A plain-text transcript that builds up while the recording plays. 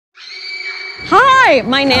Hi,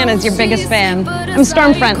 my Nana's your biggest fan. I'm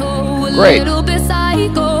Stormfront. Great.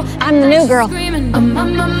 I'm the new girl.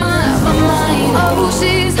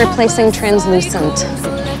 Replacing Translucent.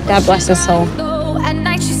 God bless his soul.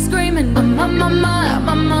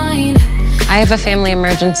 I have a family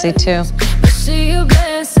emergency too.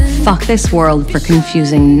 Fuck this world for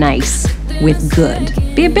confusing nice with good.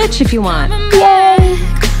 Be a bitch if you want. Yay!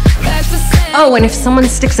 Oh, and if someone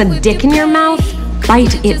sticks a dick in your mouth,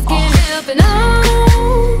 bite it off.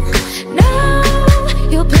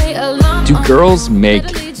 Do girls make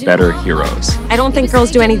better heroes? I don't think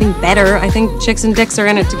girls do anything better. I think chicks and dicks are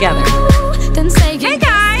in it together. Hey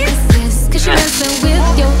guys!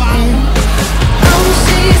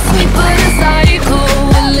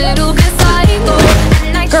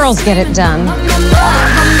 Girls get it done.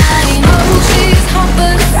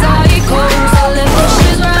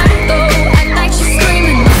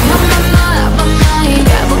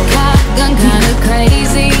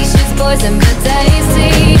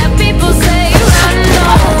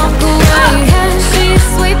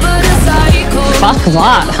 Fuck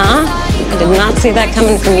that, huh? I did not see that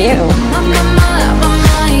coming from you.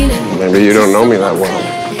 Maybe you don't know me that well.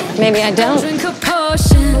 Maybe I don't.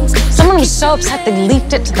 Someone was so upset they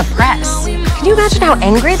leaked it to the press. Can you imagine how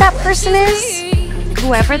angry that person is?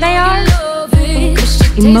 Whoever they are?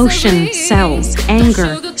 Emotion sells.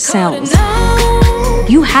 Anger sells.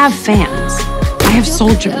 You have fans. I have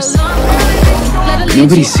soldiers.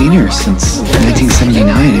 Nobody's seen her since 1979.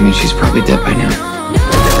 I mean, she's probably dead by now.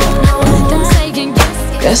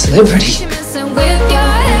 That's Liberty.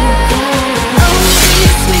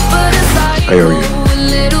 I owe you.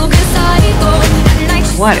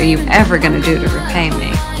 What are you ever gonna do to repay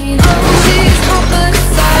me?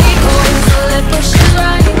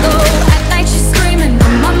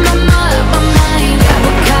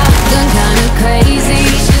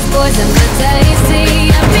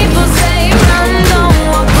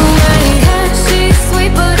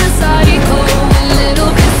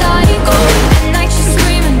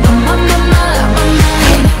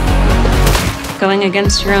 Going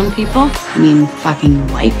against your own people? I mean, fucking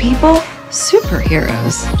white people?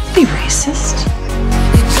 Superheroes. Be racist.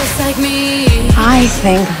 I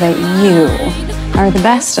think that you are the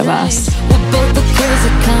best of us.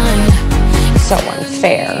 So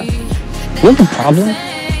unfair. You have a problem?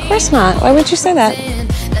 Of course not. Why would you say that?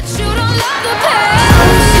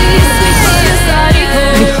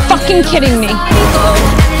 Are you fucking kidding me?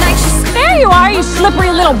 There you are, you slippery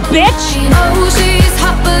little bitch!